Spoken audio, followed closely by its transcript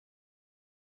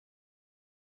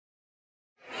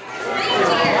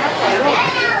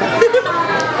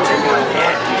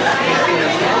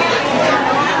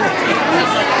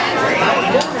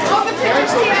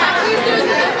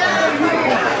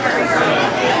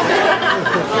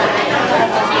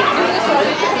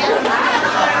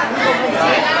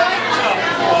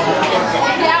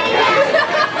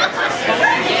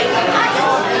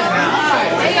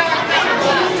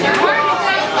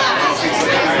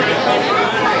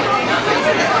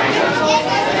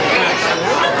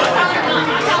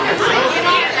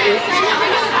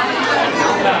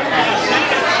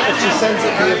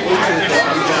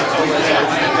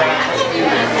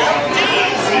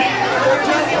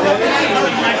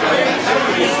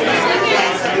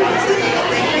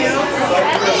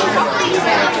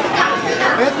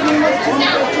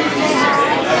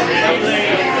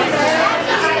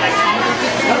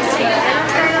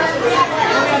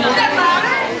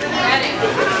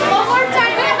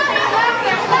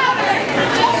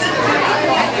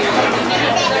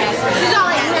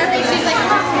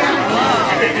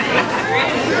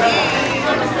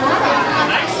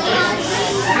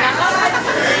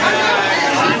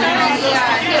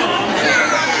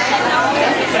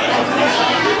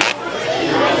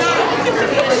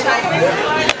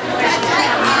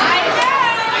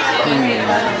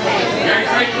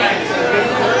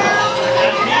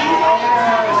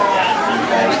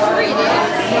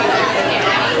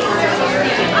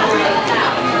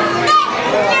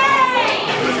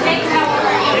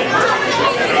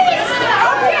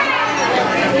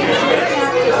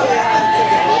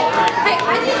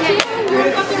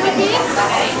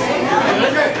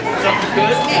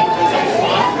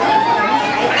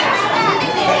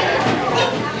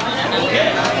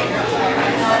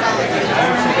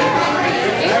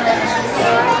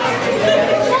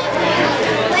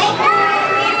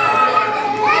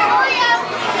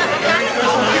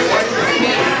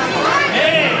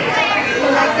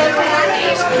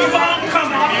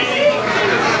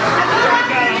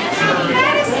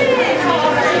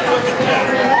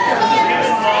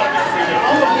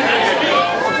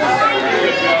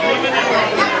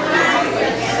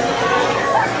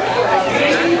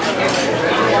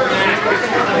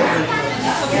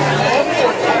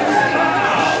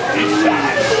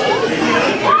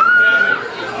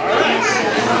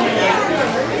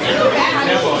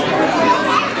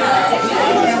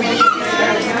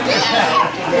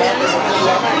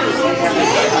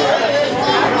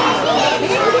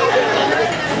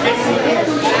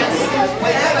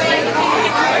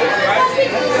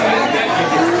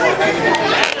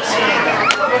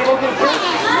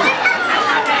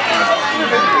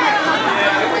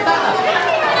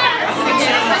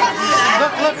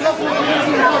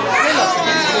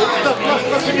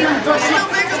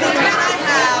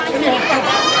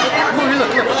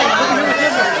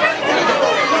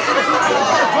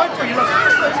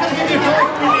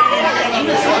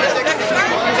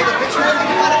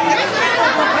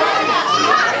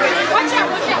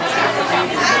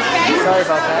Sorry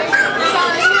about that.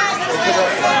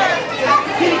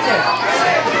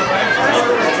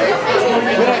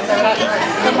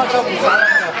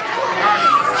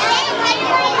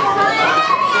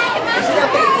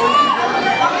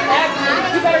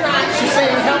 She's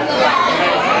saying help me.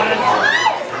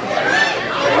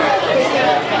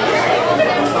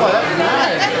 Oh, that's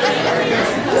nice.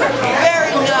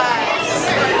 Very nice.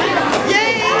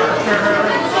 Yay!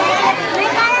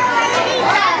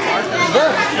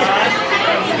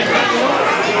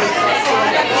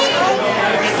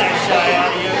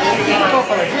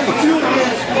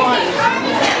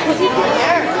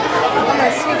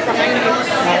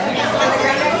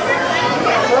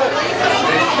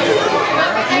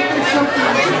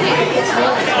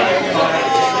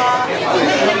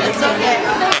 It's okay.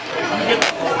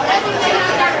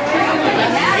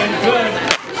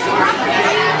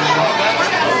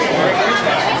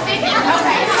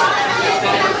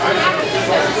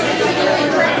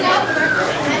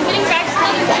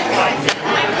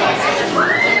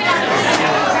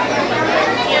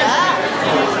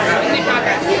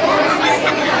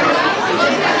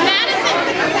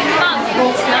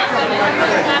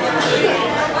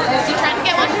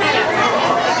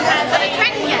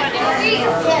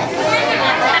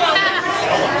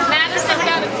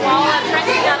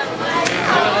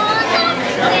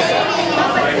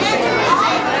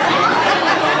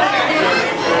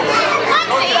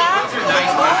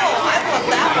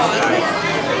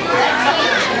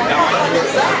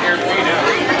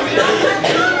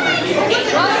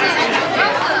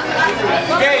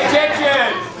 Okay, attention!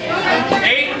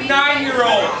 8 and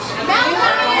 9-year-olds. My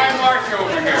march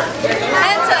over here.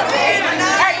 Hands up. 8 and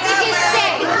 9.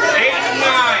 8 and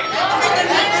 9.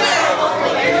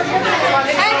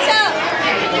 Hands up.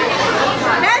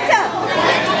 Hands up.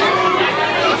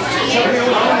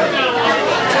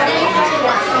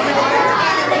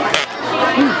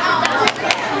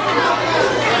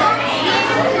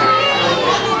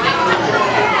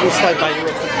 We'll slide by you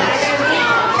real quick.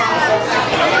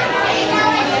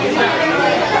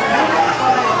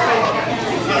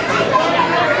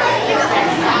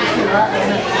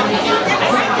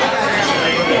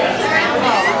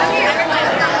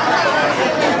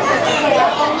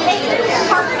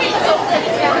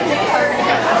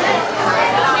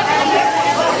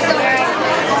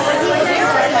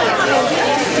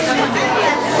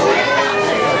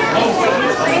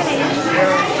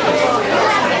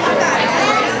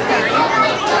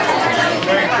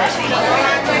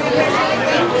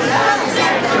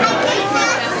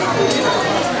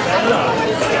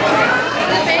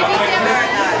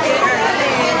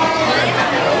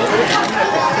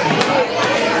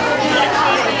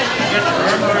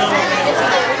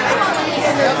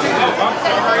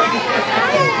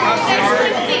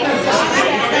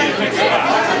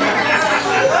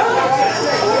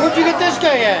 Where'd you get this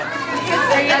guy at?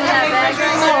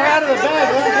 Oh, out of the bag,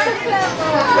 right?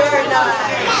 Very nice.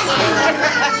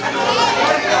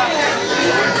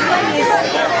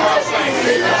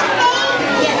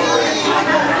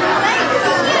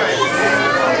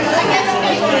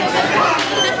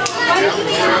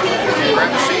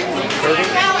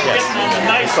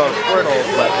 It's called Squirtle,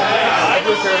 but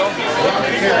blue turtle.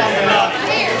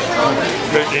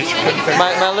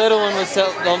 My little one was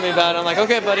telling me about it. I'm like,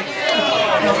 okay, buddy.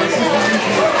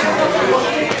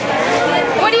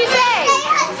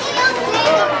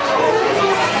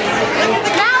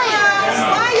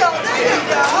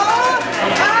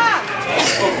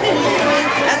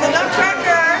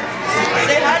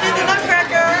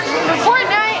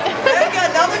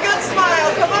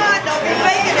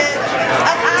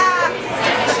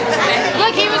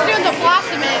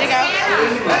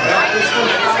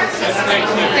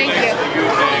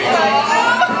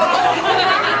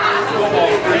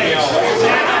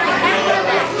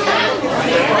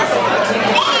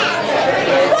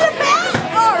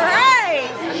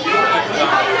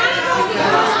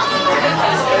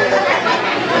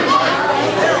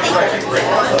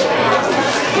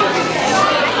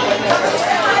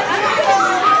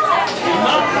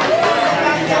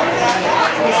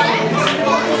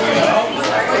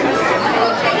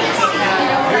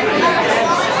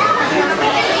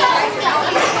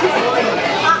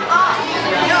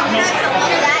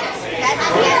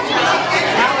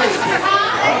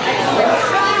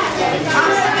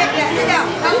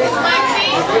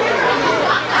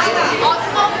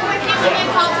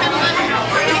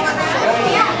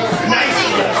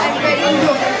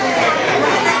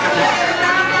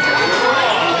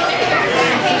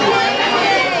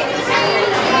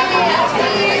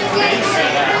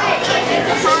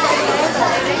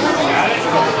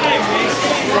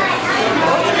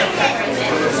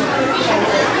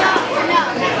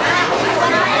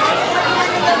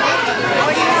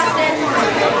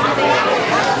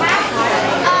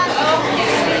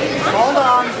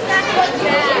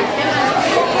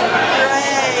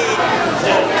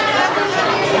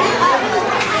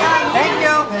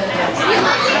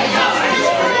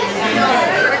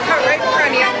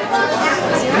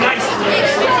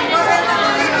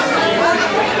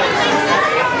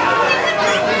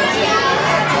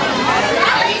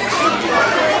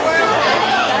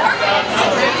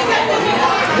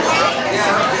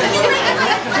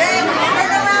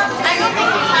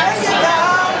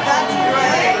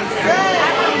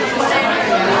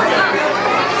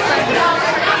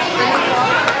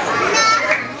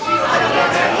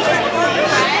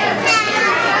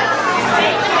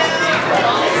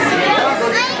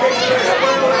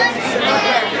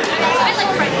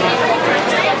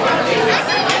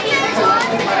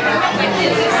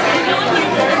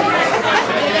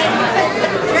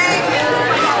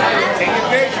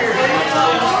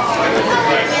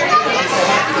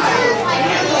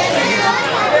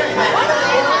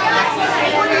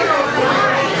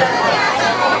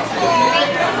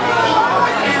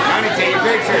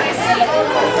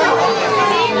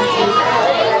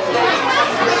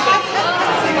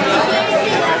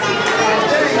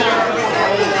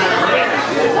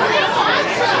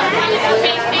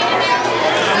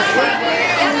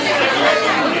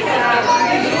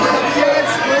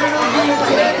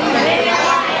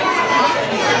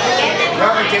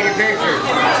 take a picture.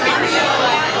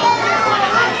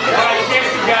 Alright, kids,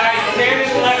 you guys. 10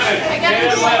 and 11. 10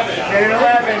 and 11. 10 and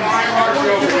 11. March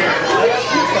over here.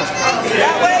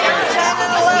 That way, 10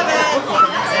 and 11.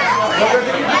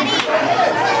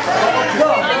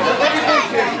 Go.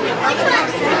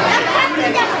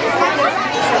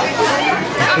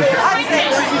 I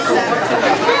say 37.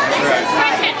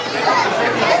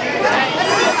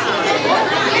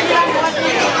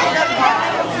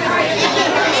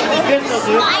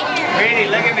 Brady,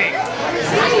 look at me.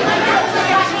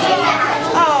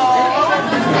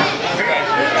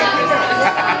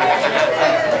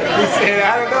 He said,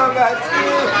 I don't know about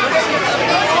you.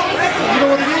 You know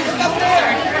what it is?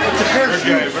 It's a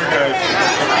parachute. We're good.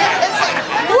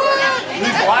 What?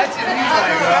 He's watching. He's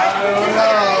like, I don't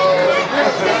know.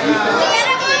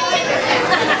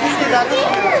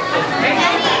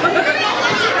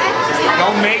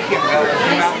 Don't make him, though.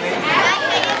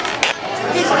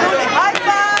 He's doing it. High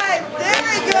five.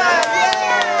 Very good.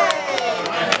 Yay.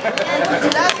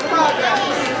 That's progress.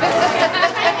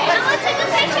 I want to take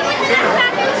a picture with the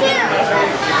Nutcracker too.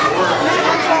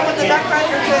 What's wrong with the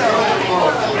Nutcracker too?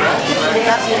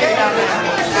 That's good down there.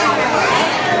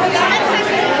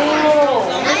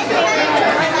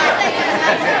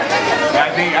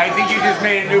 I think you just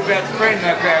made a new best friend,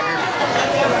 Nutcracker.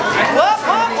 Whoop,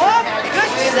 whoop, whoop.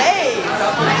 Good save.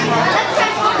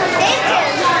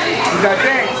 He's got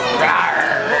thanks.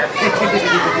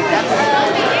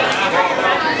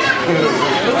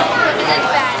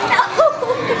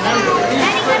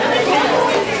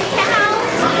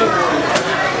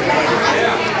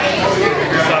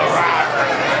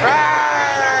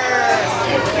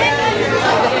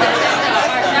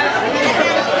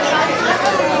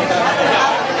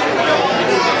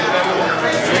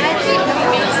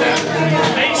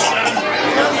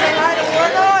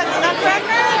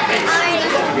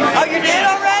 Oh, you did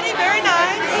already? Very nice.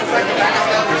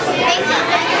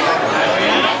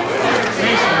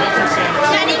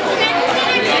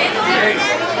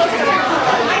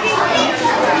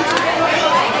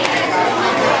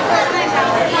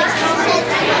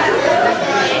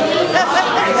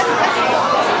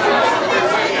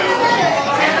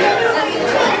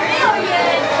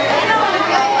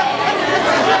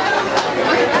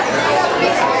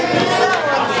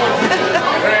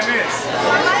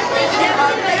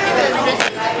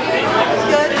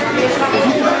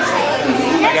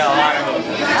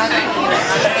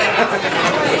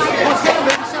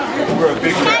 We're a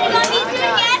big Daddy, want me to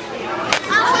again?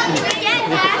 I'll help you again,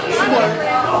 Dad.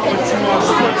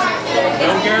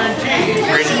 no guarantee.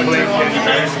 Ready to play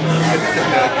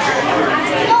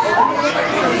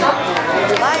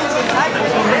Lions and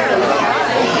tigers are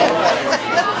there.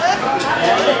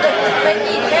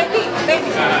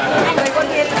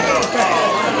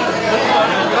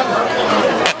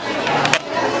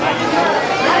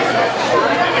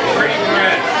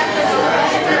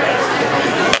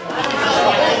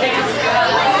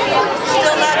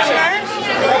 Still not sure?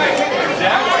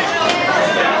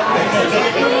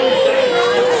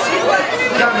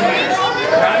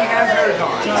 Johnny has hers on.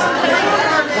 Come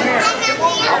here.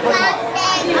 I'll put them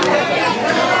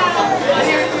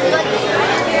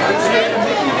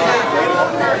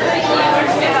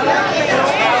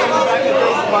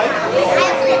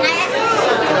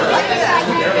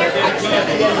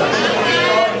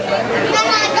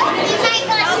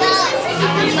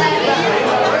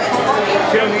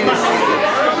She'll need to see.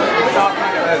 It's all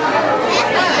kind of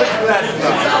put your glasses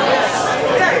on.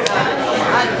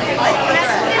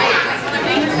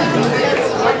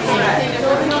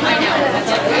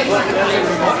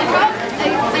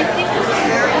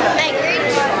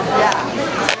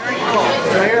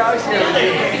 So here I'll show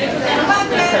you.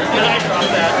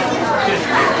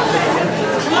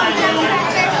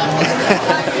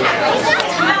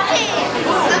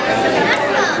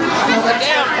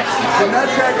 The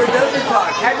Nutcracker doesn't talk.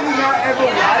 Have you not ever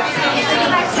watched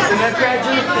the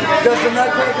Nutcracker? Does the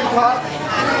Nutcracker talk?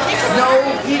 No,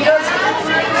 he doesn't.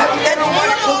 Have you ever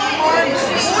watched Pokemon?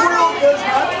 Squirtle does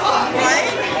not talk,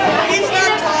 Right? He's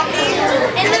not talking.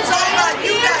 It's all about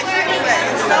you guys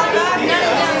anyway. It's not about him.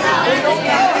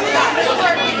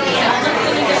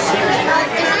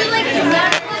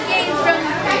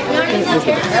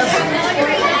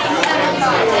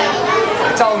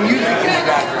 It's all music in the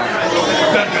background.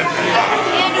 And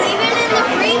even in the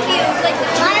previews, like the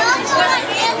child was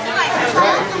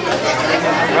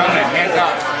Run it, hands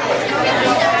up.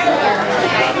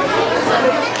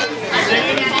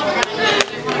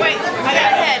 Wait, I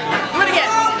got a head. Do it again.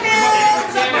 Okay,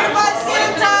 somebody by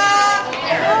Santa.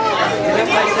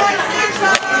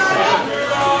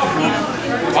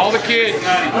 All the kids.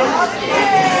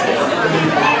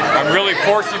 I'm really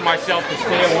fortunate. forcing myself to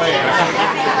stay away.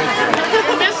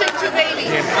 We're missing 2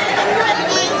 babies.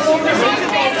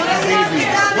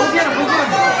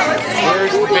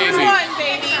 Where's the baby? There's 1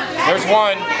 baby. There's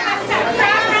one.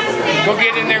 Go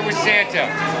get in there with Santa.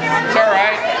 It's all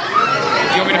right.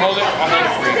 You want me to hold it? I'll hold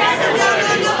it for you.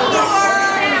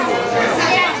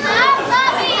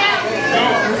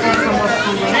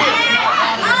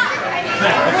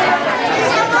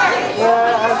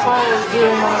 Yeah, I was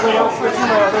doing my little switch to the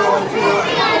other one too.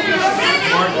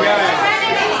 Smart guy.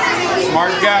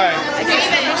 Smart guy. I guess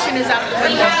the mission is out the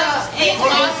window.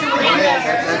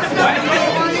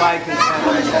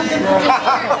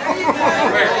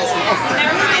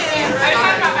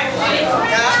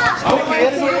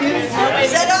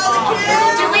 Is that all the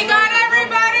kids? Do we got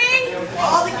everybody?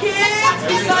 All the kids?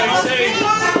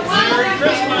 Merry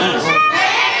Christmas.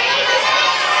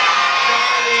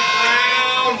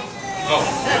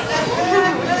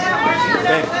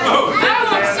 Oh,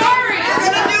 I'm sorry.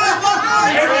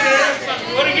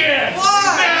 Do it again.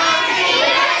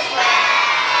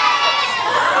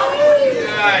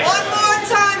 One more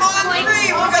time on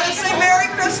 3. We're going to say Merry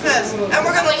Christmas. And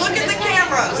we're going to look at the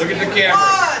cameras. Look at the camera.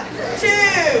 1, 2,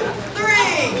 3.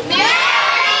 Merry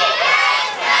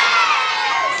Christmas!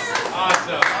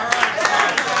 Awesome.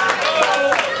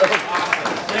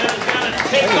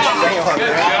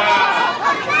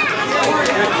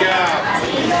 Good job.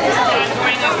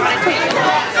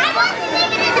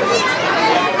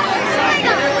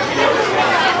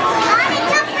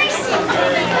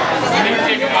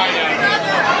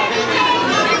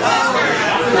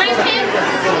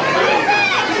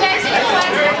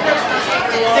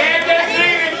 Santa's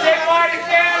leaving. Say bye to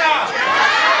Santa.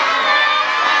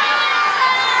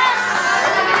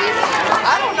 I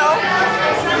don't know.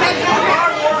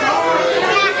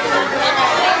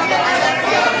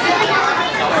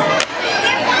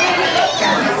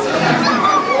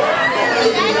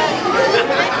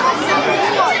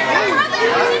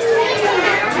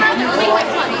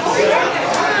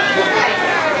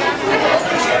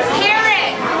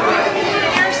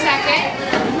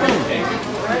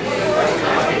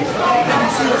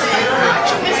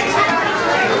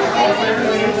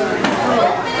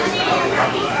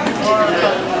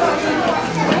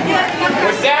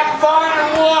 Was that fun or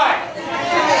what?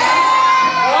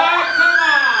 What? Come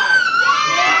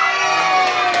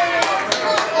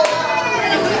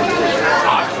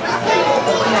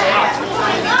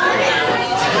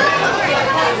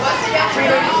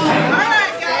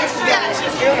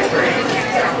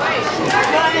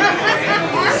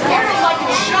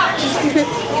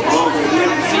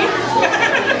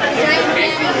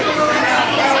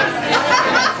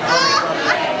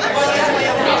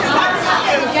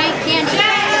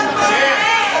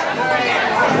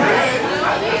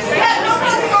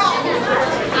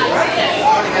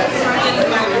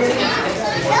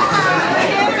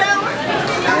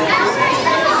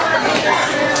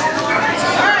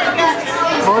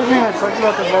The only thing that sucks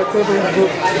about the lightsaber is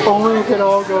that only we could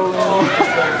all go in.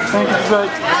 And it's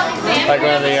like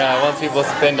one of the ones people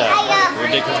spend a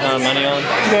ridiculous amount of money on.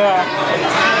 yeah.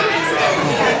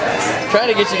 Trying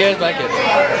to get you guys back at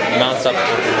Mount Supper.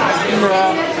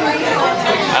 Yeah.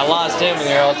 I lost him and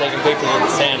they were all taking pictures with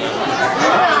the Santa.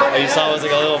 All you saw was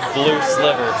like a little blue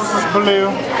sliver. This is blue.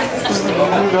 This is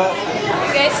blue dot.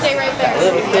 You guys stay right there. A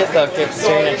little kid though kept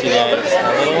staring at you guys.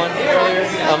 A little one earlier.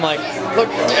 I'm like,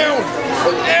 look down!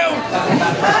 Look down!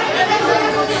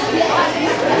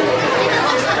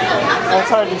 That's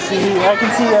hard to see. I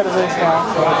can see out of this now.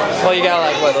 So. Well, you got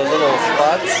like what, those little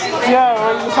spots? Yeah,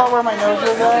 you saw where my nose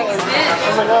was at? Like,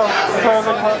 I was like, oh. That's why I was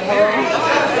like, hello.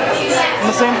 And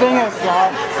the same thing as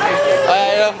John.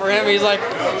 I know for him, he's like,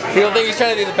 people think he's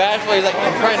trying to do the bashful. He's like,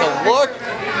 I'm trying to look.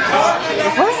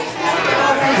 What?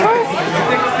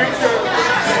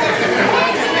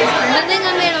 I think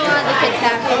I made a lot of the kids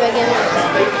happy by getting it.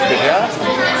 Good job.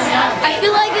 I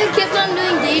feel like I kept on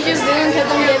doing deja vu and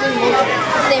kept on giving me the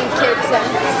same kids. So.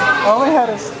 I had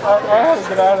to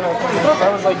get out of that place. I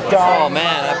was like Oh dumb.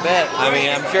 man, I bet. I mean,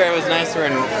 I'm sure it was nicer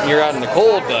when you're out in the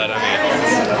cold, but I mean.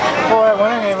 Well, at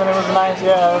Winter Haven it was nice,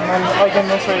 yeah. And then, like in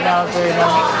this right now, it's very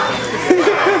nice.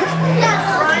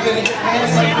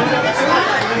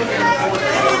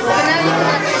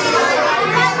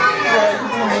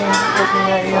 Looking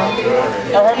at you.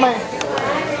 I had my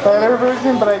better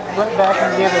version, but I went back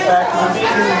and gave it back and it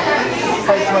was too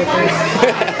tight to my face.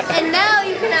 And now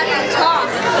you can actually talk.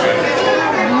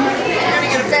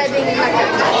 Instead of being in my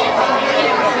face.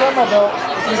 I got my belt.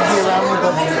 He'd be around me,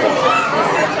 but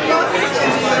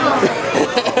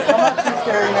I'm not too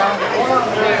scary now.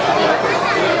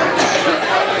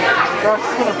 Josh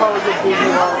is gonna probably get busy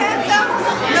out.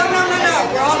 No.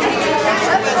 We're all going to get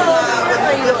a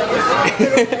Ladies,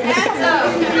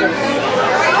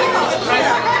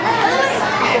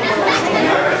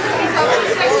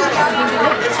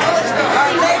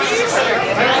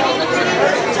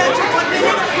 attention 1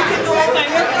 minute. You can go over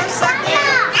here for a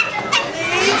second.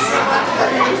 Please.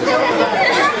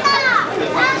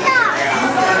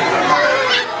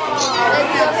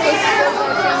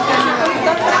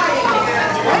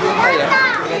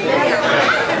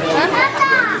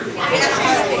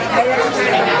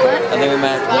 I think we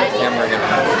might have to get the camera again.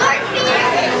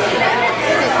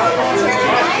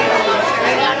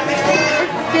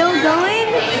 Still going?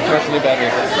 Press the new battery.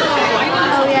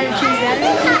 Oh, we had to choose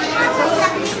battery?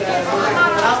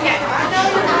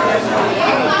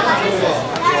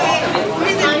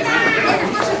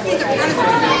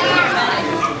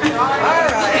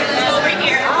 Over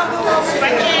here.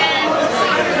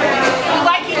 We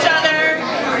like each other.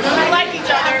 We like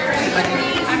each other.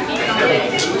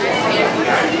 Right.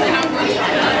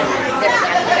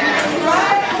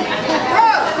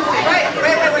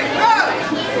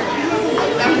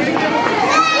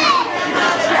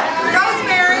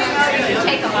 Rosemary.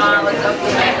 Take them all. It's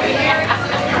okay.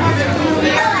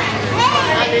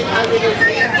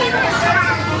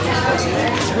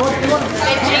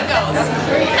 It jingles.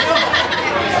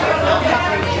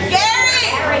 Gary!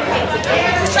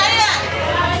 China!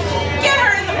 Get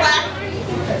her in the black.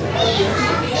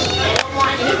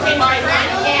 Margaret!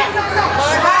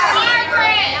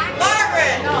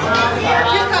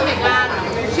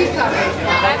 She's coming.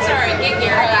 That's all right. Get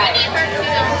Gary.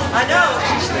 I know.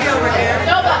 She should be over here.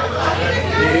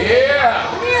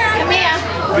 Yeah! Come here.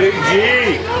 Big G!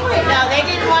 No, they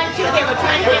didn't want to. They were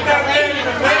trying to get their lady.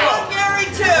 We want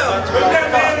Gary too. Put that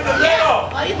man in the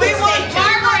middle! We want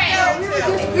Gary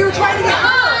too. We were trying to get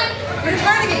her. We were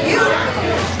trying to get you.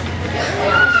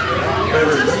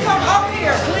 Just come up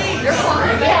here, please.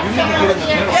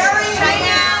 Gary, hang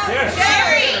out.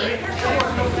 Gary.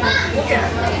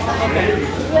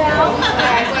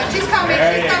 She's coming.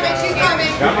 She's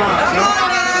coming. Come on!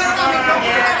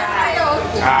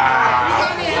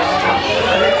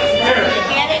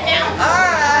 Get it now.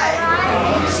 All right.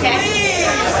 Please.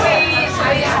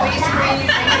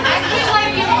 I feel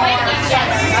like you like each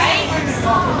other, right?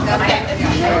 Okay.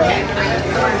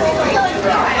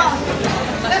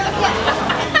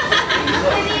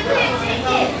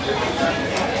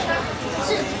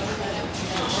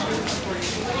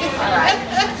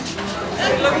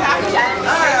 Look happy.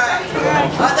 All right.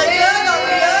 Are they good? Are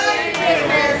we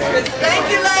good? Thank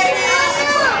you, ladies.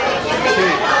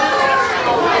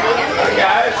 Hi,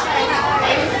 guys!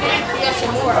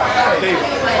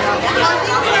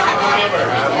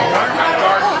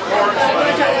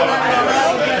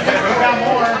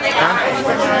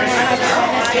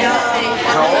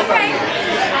 How old are you?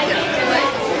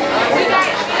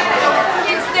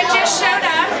 Kids that just showed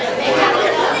up.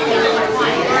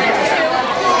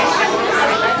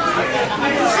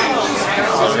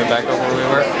 Get back over where we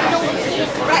were.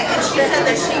 Right, and she said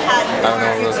that she had. I don't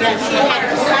know what it was. She had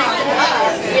her signed it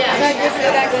up. So I just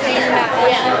go back to saying about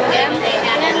them.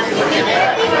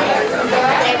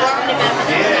 They learned about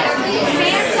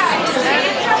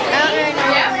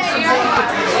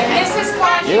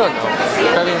You don't know.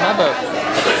 You're probably in my boat.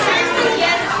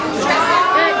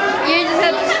 You just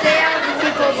have to stay out of the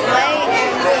people's way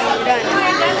and you're done.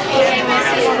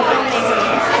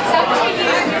 It's up to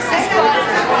you, Mrs. Claus.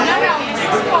 No,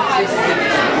 Mrs. Claus.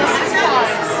 Mrs.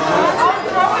 Claus.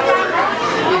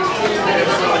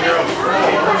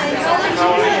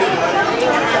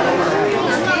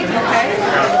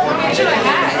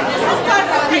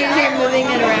 You're moving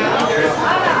it around.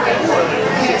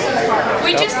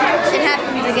 We just have to. It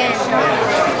happens again.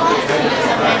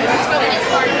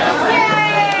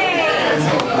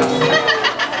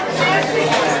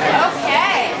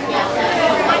 Okay.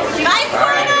 Bye,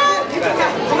 Squirtle.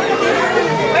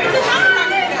 Where did the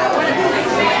Nutcracker go?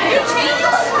 You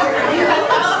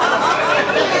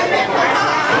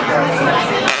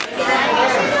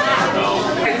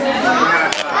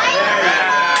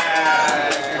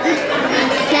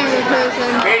Camera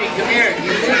person. Katie, come here.